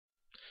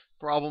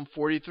Problem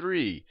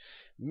 43.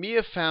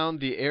 Mia found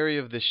the area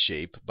of this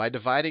shape by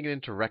dividing it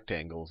into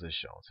rectangles as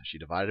shown. So she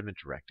divided them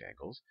into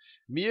rectangles.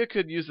 Mia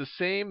could use the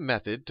same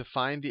method to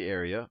find the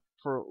area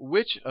for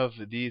which of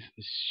these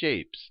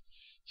shapes.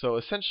 So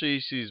essentially,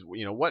 she's,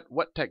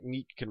 what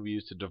technique can we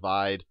use to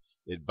divide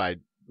it by?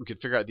 We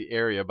could figure out the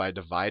area by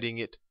dividing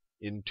it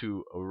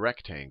into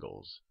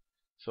rectangles.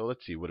 So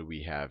let's see, what do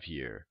we have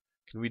here?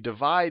 Can we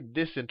divide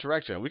this into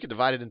rectangles? We could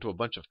divide it into a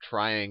bunch of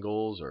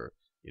triangles, or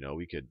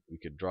we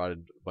could draw a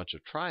bunch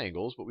of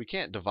triangles, but we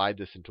can't divide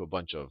this into a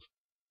bunch of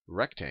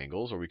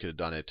rectangles. Or we could have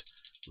done it.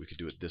 We could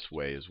do it this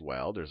way as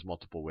well. There's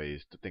multiple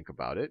ways to think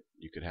about it.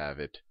 You could have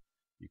it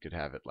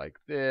like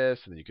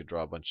this, and then you could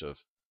draw a bunch of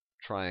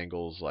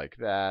triangles like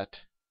that.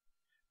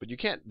 But you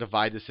can't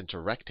divide this into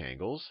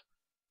rectangles.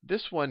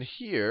 This one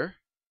here,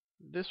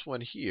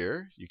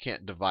 you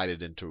can't divide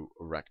it into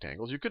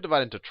rectangles. You could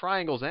divide it into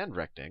triangles and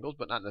rectangles,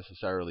 but not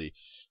necessarily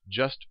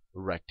just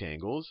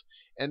rectangles.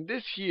 And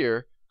this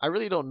here, I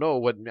really don't know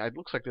what it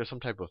looks like. There's some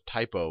type of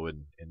typo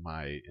in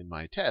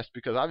my test,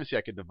 because obviously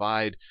I could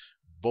divide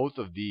both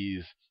of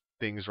these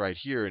things right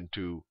here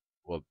into,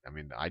 well,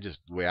 the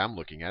way I'm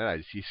looking at it,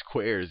 I see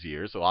squares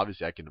here, so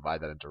obviously I can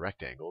divide that into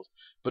rectangles.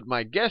 But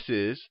my guess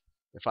is,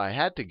 if I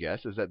had to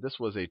guess, is that this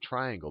was a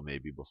triangle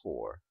maybe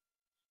before.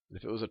 And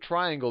if it was a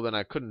triangle, then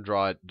I couldn't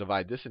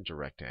divide this into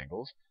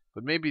rectangles.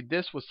 But maybe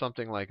this was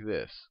something like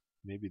this.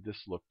 Maybe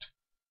this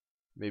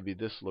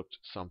looked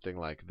something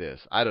like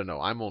this. I don't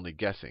know. I'm only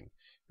guessing.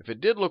 If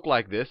it did look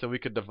like this, then we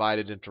could divide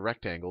it into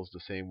rectangles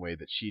the same way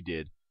that she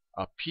did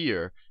up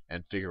here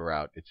and figure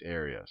out its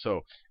area.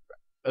 So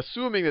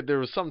assuming that there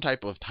was some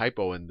type of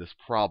typo in this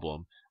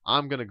problem,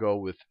 I'm going to go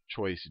with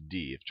choice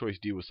D. If choice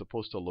D was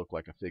supposed to look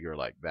like a figure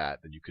like that,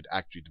 then you could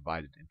actually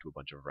divide it into a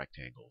bunch of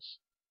rectangles.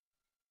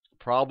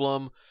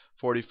 Problem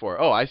 44.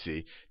 Oh, I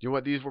see. Do you know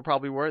what these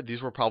probably were?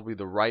 These were probably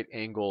the right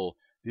angle.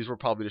 These were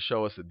probably to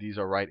show us that these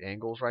are right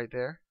angles right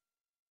there.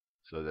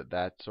 So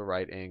that's a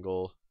right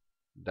angle.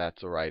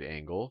 That's a right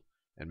angle.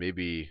 And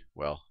maybe,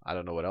 well, I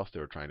don't know what else they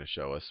were trying to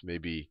show us.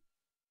 Maybe,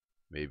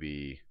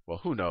 well,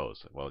 who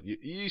knows? Well,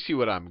 you see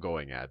what I'm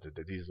going at.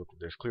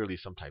 There's clearly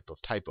some type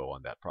of typo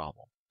on that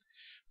problem.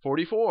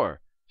 44.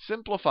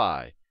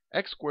 Simplify.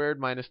 X squared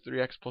minus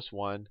 3x plus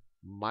 1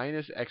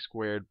 minus x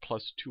squared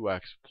plus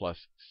 2x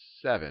plus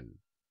 7.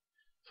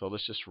 So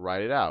let's just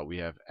write it out. We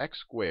have x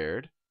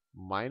squared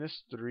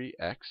minus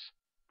 3x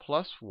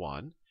plus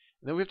 1.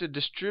 And then we have to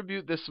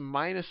distribute this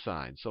minus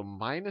sign. So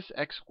minus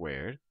x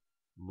squared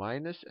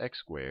minus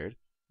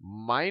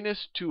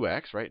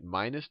 2x, right?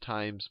 Minus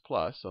times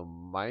plus. So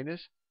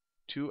minus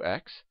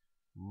 2x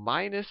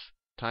minus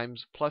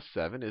times plus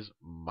 7 is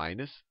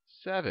minus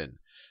 7.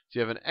 So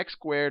you have an x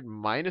squared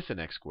minus an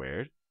x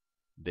squared.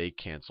 They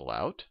cancel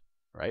out,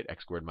 right?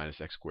 X squared minus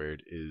x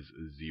squared is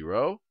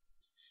 0.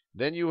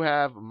 Then you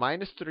have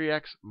minus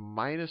 3x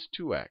minus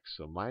 2x.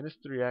 So minus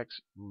 3x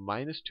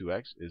minus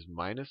 2x is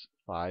minus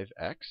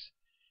 5x.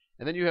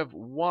 And then you have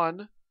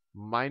 1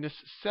 minus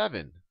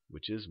 7,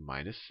 which is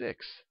minus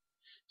 6.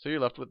 So you're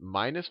left with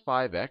minus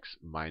 5x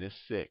minus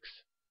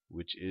 6,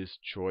 which is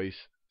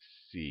choice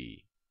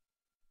C.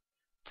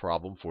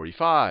 Problem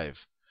 45.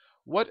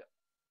 What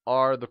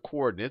are the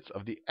coordinates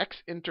of the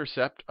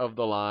x-intercept of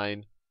the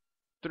line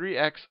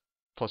 3x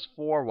plus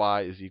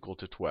 4y is equal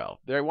to 12?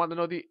 There, I want to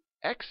know the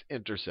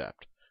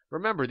x-intercept.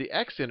 Remember, the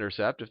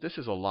x-intercept, if this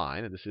is a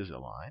line, and this is a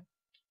line,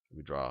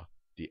 we draw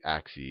the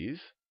axes,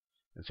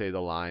 and say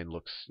the line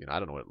looks, I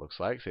don't know what it looks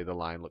like. Say the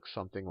line looks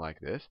something like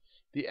this.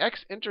 The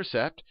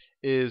x-intercept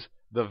is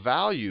the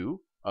value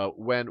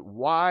when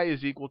y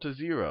is equal to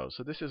 0.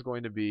 So this is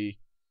going to be,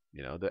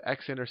 the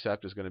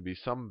x-intercept is going to be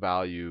some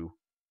value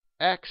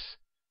x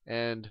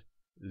and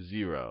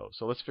 0.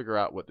 So let's figure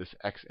out what this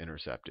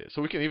x-intercept is.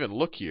 So we can even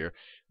look here.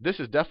 This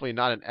is definitely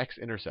not an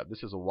x-intercept.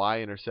 This is a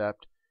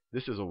y-intercept.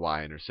 This is a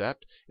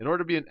y-intercept. In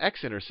order to be an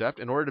x-intercept,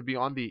 in order to be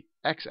on the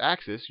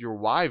x-axis, your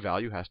y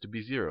value has to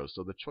be 0.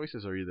 So the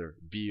choices are either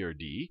B or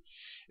D.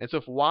 And so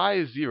if y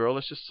is 0,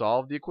 let's just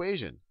solve the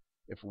equation.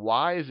 If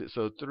y is,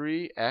 so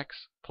 3x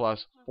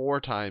plus 4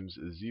 times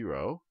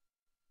 0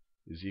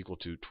 is equal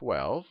to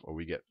 12, or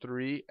we get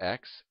 3x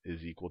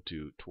is equal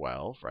to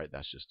 12, right?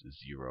 That's just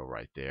 0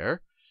 right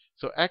there.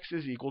 So x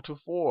is equal to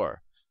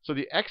 4. So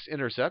the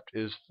x-intercept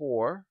is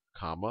 4,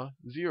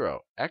 0.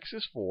 X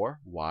is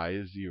 4, y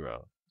is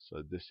 0.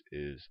 So this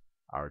is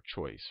our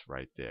choice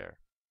right there.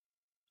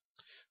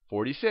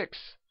 46.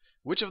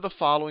 Which of the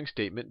following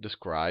statement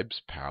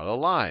describes parallel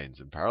lines?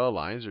 And parallel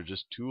lines are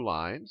just two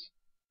lines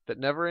that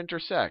never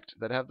intersect,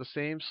 that have the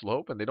same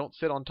slope, and they don't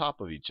sit on top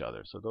of each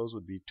other. So those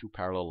would be two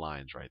parallel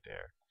lines right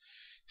there.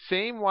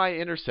 Same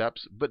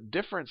y-intercepts, but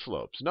different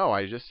slopes. No,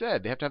 I just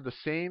said they have to have the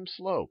same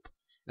slope.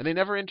 And they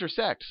never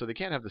intersect, so they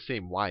can't have the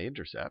same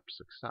y-intercepts.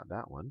 So it's not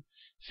that one.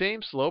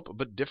 Same slope,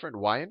 but different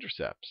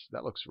y-intercepts.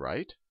 That looks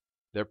right.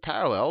 They're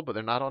parallel, but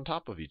they're not on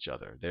top of each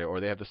other. Or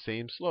they have the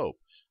same slope.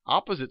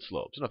 Opposite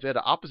slopes. No, if they had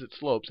opposite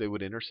slopes, they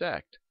would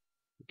intersect.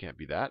 It can't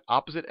be that.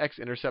 Opposite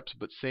x-intercepts,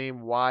 but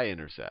same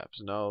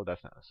y-intercepts. No,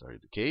 that's not necessarily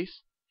the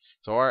case.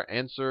 So our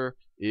answer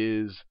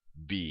is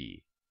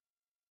B.